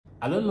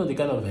I don't know the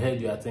kind of head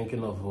you are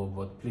thinking of,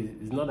 but please,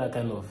 it's not that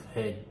kind of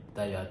head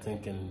that you are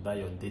thinking, that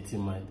you're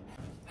dating mind.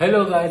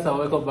 Hello guys, and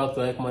welcome back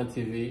to Ekman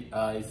TV.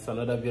 It's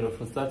another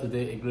beautiful start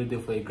today, a great day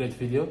for a great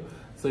video.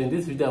 So in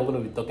this video, I'm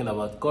going to be talking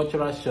about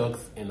cultural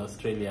shocks in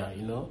Australia,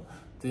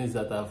 things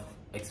that I've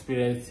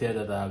experienced here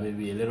that are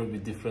maybe a little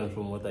bit different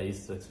from what I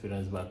used to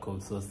experience back home.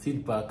 So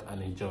sit back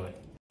and enjoy.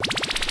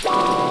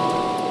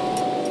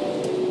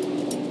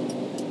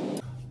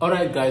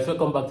 Alright guys,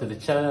 welcome back to the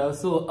channel.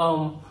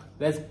 So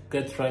let's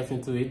get right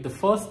into it. The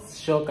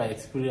first shock I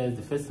experienced,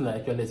 the first thing I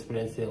actually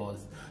experienced here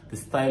was the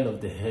style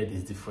of the head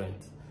is different.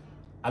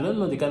 I don't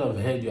know the kind of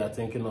head you are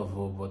thinking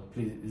of, but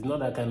please, it's not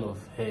that kind of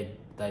head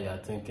that you are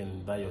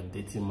thinking, that you're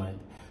dating mind.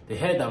 The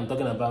head I'm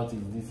talking about is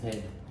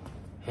this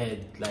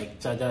head like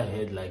charger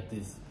head like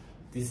this.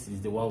 This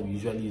is the one we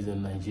usually use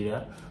in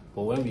Nigeria.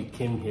 But when I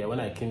came here,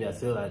 I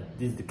said that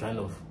this is the kind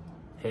of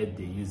head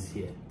they use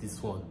here, this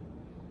one.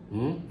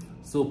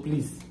 So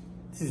please,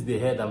 this is the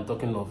head I'm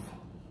talking of.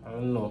 I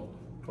don't know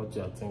what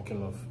you are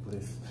thinking of,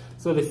 please.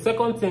 So the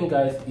second thing,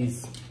 guys,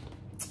 is,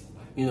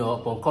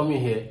 upon coming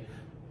here,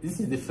 this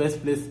is the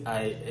first place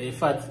in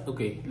fact,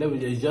 okay,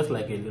 it's just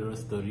like a little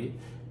story.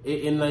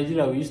 In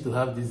Nigeria, we used to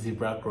have this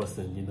zebra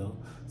crossing,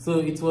 So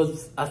it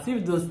was as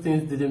if those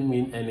things didn't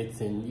mean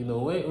anything.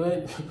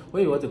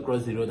 When you want to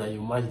cross the road and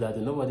you match that,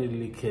 nobody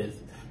really cares.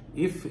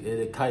 If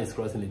the car is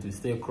crossing, it will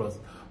stay across.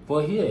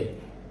 But here,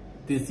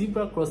 the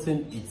zebra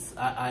crossing,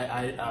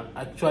 I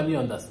actually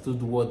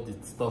understood what the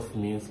stuff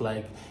means.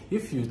 Like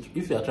if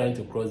you are trying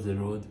to cross the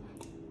road,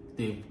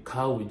 the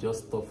car will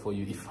just stop for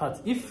you. In fact,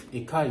 if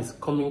a car is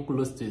coming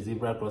close to a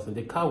zebra crossing,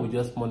 the car will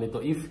just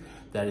monitor if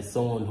there is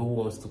someone who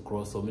wants to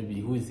cross, or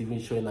maybe who is even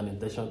showing an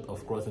intention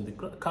of crossing. The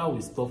car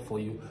will stop for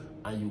you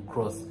and you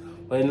cross.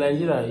 But in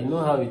Nigeria, you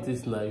know how it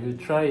is now. You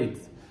try it,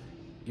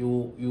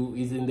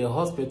 it's in the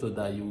hospital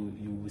that you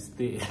will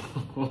stay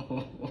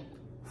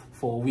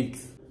for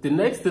weeks. The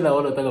next thing I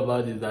want to talk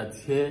about is that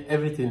here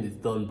everything is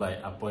done by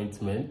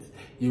appointment.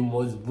 You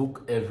must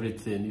book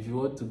everything. If you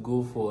want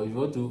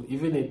to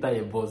even enter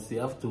a bus,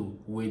 you have to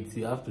wait,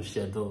 you have to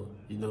schedule.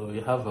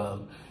 You have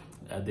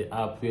the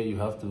app where you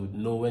have to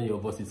know when your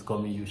bus is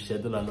coming, you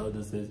schedule and all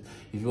those things.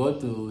 If you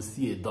want to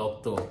see a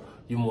doctor,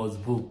 you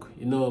must book.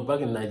 Back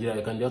in Nigeria,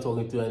 you can just walk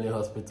into any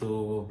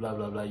hospital, blah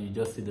blah blah, you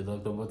just see the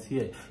doctor. But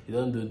here, you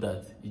don't do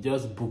that. You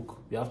just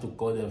book. You have to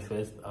call them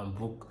first and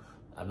book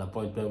an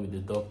appointment with the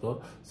doctor.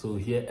 So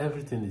here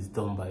everything is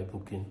done by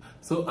booking.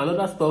 So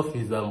another stuff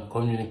is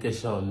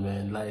communication,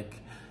 man. Like,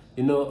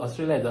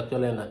 Australia is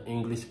actually an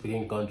English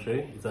speaking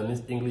country. It's an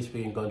English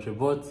speaking country,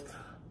 but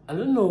I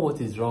don't know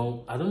what is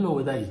wrong. I don't know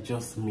whether it's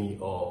just me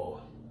or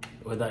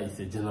whether it's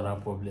a general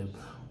problem.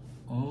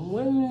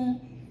 When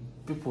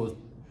people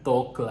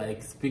talk,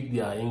 like speak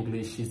their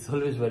English, it's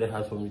always very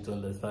hard for me to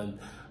understand.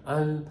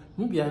 And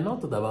maybe I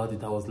not thought about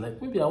it. I was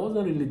like, maybe I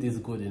wasn't really this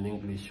good in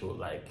English, or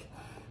like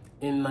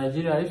in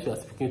Nigeria, if you are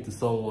speaking to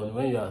someone,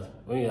 when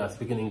you are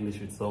speaking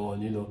English with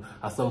someone,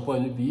 at some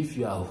point, maybe if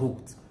you are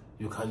hooked,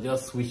 you can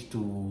just switch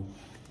to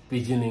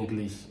pidgin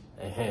English.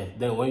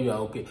 Then when you are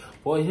okay.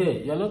 But here,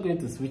 you're not going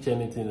to switch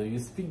anything. You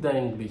speak that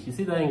English. You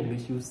see that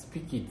English, you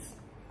speak it.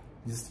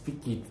 You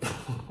speak it.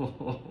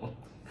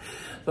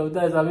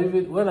 Sometimes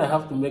when I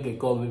have to make a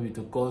call, maybe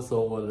to call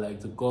someone, like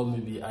to call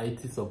maybe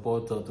IT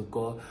support, or to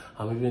call,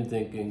 I'm even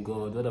thinking,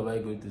 God, what am I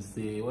going to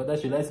say? Whether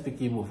should I speak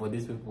Igbo for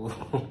these people?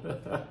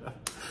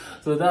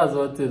 So that's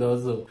one thing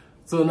also.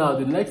 So now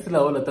the next thing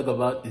I want to talk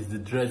about is the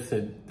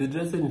dressing. The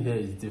dressing here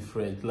is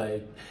different.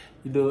 Like,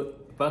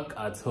 back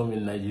at home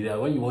in Nigeria,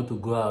 when you want to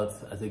go out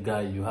as a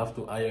guy, you have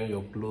to iron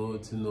your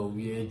clothes,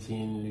 wear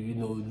jeans,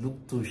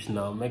 look tush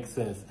now, makes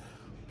sense.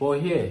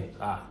 But here,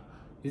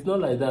 it's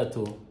not like that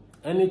too.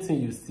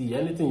 Anything you see,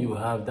 anything you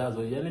have, that's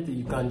what, anything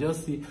you can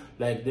just see.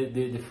 Like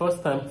the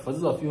first time, for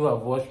those of you who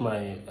have watched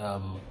my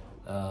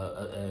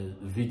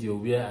video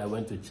where I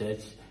went to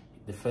church,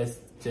 the first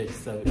church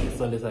service,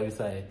 Sunday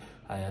service I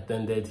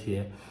attended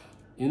here,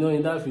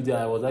 in that video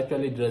I was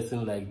actually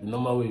dressing like the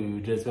normal way we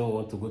dress when we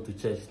want to go to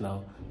church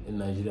now in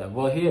Nigeria.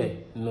 But here,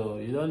 no,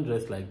 you don't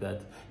dress like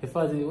that. In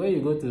fact, when you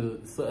go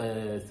to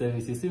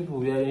service, you see people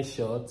wearing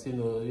shorts,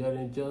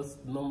 wearing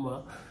just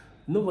normal.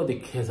 Nobody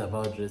cares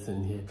about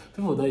dressing here.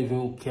 People don't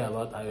even care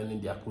about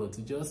ironing their clothes.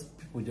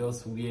 People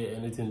just wear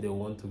anything they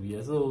want to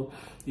wear. So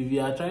if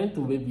you are trying to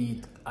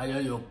maybe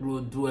iron your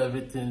clothes, do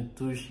everything,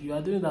 you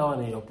are doing that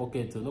one in your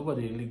pocket. So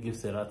nobody really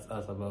gives a rat's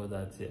ass about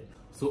that here.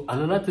 So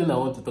another thing I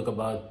want to talk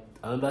about,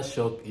 another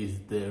shock, is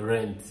the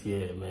rent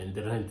here, man.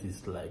 The rent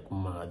is like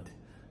mad.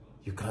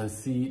 You can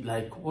see,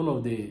 like, one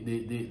of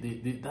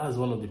that's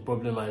one of the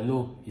problem. I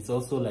know it's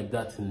also like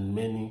that in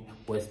many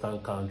Western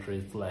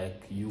countries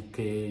like UK,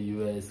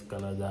 US,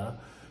 Canada.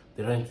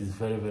 The rent is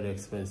very, very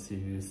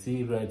expensive. You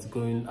see rent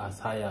going as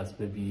high as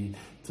maybe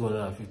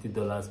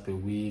 $250 per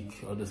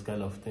week, all those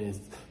kind of things,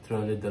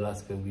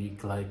 $300 per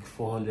week, like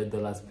 $400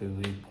 per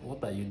week.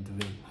 What are you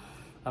doing?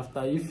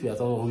 After, if you are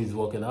someone who is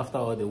working, after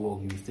all the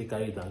work, you still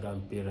carry it and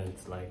can pay rent,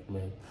 like,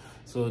 man.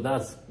 So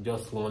that's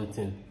just one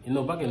thing. You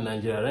know, back in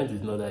Nigeria, rent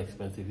is not that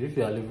expensive. If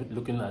you are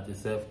looking at a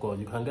self-call,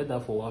 you can get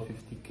that for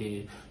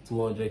 150k,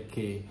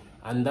 200k,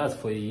 and that's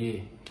for a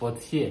year. But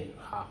here,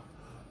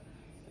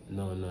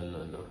 no.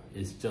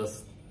 It's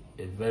just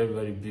a very,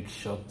 very big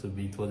shock to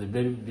me. It was a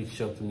very big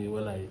shock to me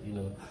when I, you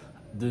know,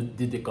 did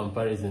the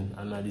comparison,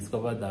 and I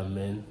discovered that,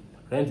 man,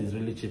 rent is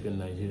really cheap in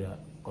Nigeria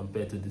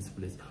compared to this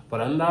place.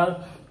 But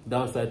another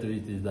downside to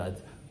it is that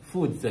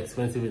food is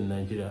expensive in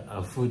Nigeria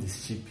and food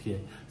is cheap here.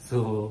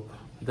 So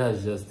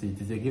that's just it.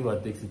 It's a give or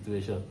take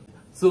situation.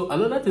 So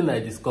another thing I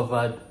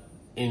discovered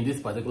in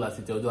this particular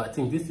city, although I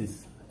think this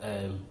is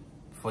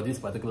for this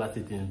particular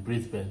city in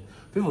Brisbane,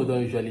 people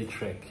don't usually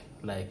trek.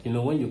 Like, you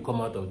know, when you come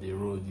out of the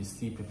road, you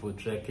see people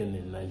trekking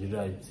in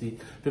Nigeria. You see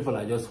people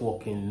are just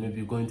walking,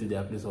 maybe going to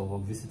their place of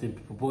work, visiting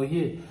people. But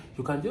here,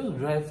 you can just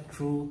drive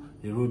through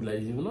the road like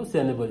this. You will not see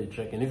anybody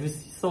trekking. If you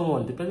see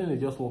someone, the person is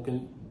just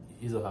walking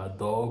his or her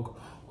dog,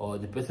 or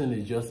the person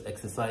is just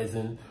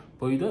exercising,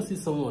 but you don't see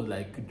someone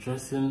like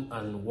dressing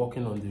and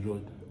walking on the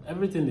road.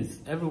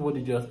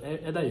 Everybody just,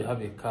 either you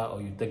have a car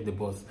or you take the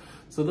bus.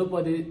 So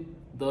nobody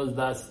does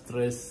that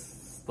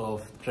stress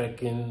stuff,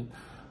 trekking.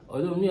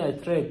 Although me, I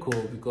trek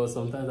because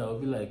sometimes I will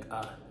be like,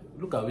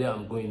 look at where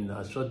I'm going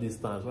now, short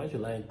distance, why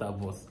should I enter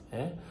bus?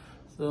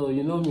 So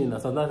you know me now,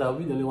 sometimes I'll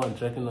be the only one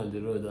trekking on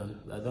the road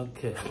and I don't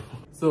care.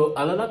 So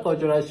another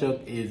cultural shock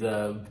is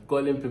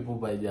calling people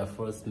by their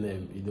first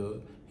name. You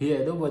know,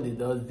 here nobody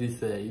does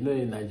this, you know,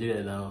 in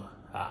Nigeria now,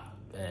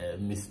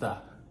 Mr.,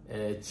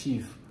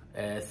 Chief,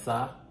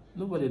 Sir,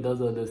 nobody does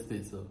all those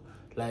things. So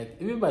like,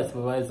 even my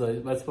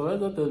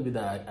supervisor told me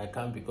that I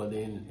can't be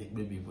calling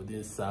maybe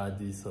putting Sir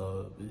this,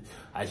 or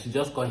I should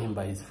just call him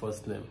by his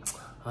first name.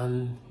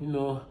 And you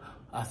know,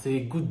 as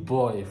a good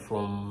boy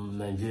from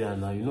Nigeria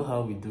now, you know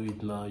how we do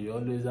it now. You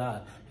always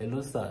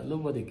hello sir.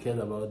 Nobody cares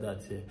about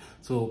that here.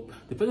 So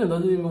the person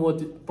doesn't even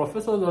want it,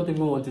 professors don't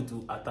even want you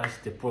to attach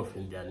the prof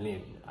in their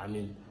name. I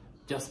mean,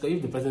 just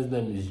if the person's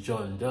name is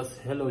John, just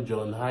hello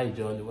John, hi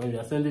John. When we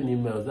are sending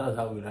emails, that's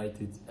how we write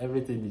it.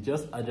 Everything, you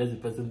just address the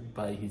person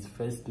by his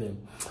first name,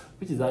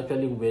 which is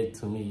actually weird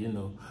to me, you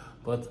know.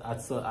 But I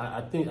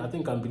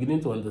think I'm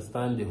beginning to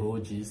understand the whole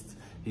gist.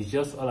 It's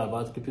just all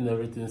about keeping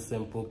everything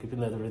simple,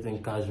 keeping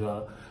everything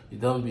casual. You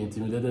don't be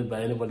intimidated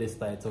by anybody's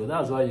title.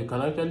 That's why you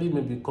can actually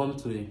maybe come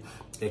to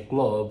a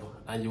club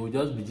and you will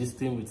just be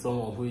gisting with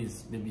someone who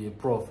is maybe a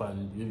prof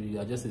and maybe you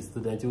are just a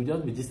student. You will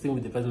just be gisting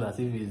with the person as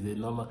if he's a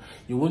normal.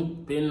 You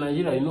won't, in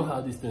Nigeria, you know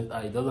how these things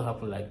are. It doesn't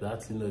happen like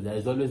that. You know, there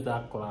is always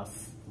that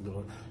class. You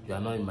know, you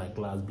are not in my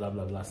class, blah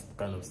blah blah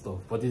kind of stuff.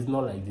 But it's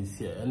not like this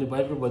here.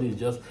 Everybody is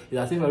just, it's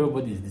as if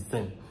everybody is the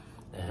same.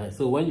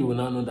 So when you will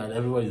now know that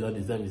everybody is not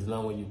the same, is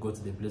now when you go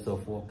to the place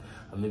of work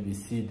and maybe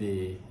see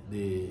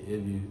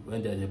maybe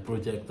when there's a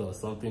project or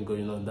something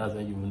going on, that's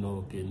when you will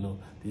know, okay, no,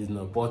 this is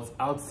not. But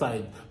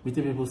outside,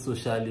 meeting people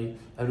socially,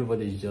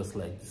 everybody is just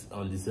like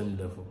on the same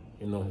level.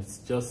 You know, it's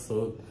just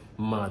so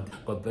mad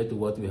compared to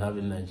what we have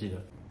in Nigeria.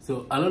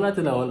 So another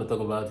thing I want to talk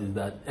about is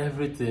that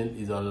everything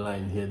is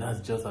online here. That's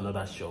just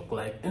another shock.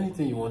 Like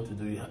anything you want to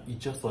do,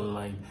 it's just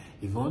online.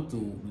 If you want to,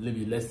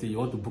 maybe let's say you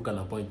want to book an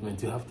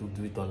appointment, you have to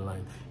do it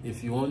online.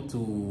 If you want to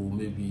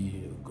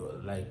maybe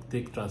like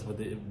take transport,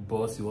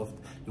 bus, you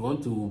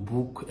want to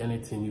book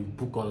anything, you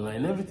book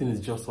online. Everything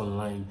is just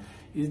online.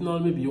 It's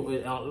not maybe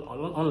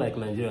unlike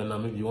Nigeria now.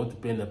 Maybe you want to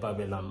pay in the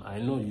bill. I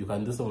know you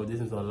can do some of these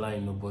things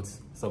online, but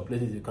some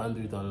places you can't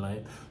do it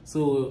online.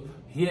 So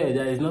here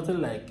there is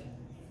nothing like.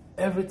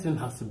 Everything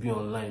has to be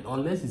online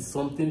unless it's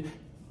something,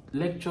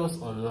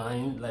 lectures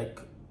online, like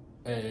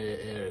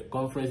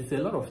conferences, a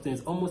lot of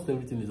things. Almost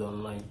everything is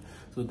online.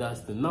 So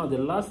that's now the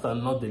last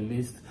and not the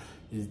least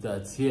is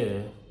that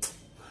here,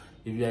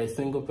 if you are a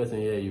single person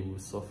here, you will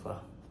suffer.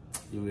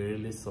 You will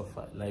really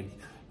suffer. Like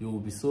you will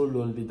be so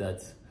lonely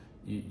that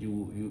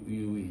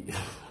you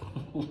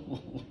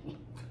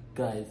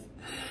guys,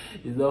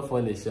 it's not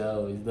funny,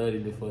 show. It's not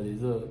really funny.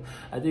 So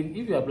I think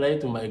if you are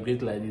planning to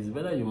migrate like this,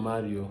 better you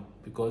marry,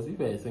 because if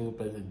you're a single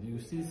person,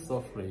 you see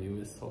suffering, you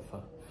will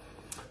suffer.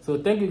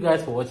 So thank you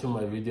guys for watching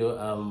my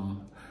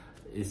video.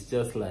 It's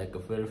just like a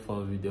very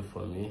fun video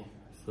for me.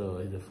 So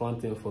it's a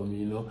fun thing for me,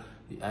 you know.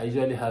 I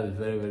usually have a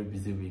very, very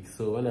busy week.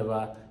 So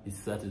whenever it's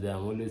Saturday,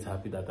 I'm always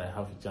happy that I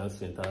have a chance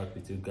to interact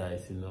with you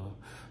guys, you know,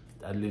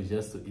 at least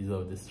just to ease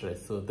off the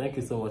stress. So thank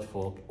you so much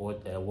for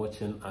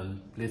watching,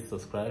 and please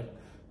subscribe.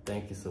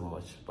 Thank you so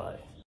much.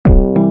 Bye.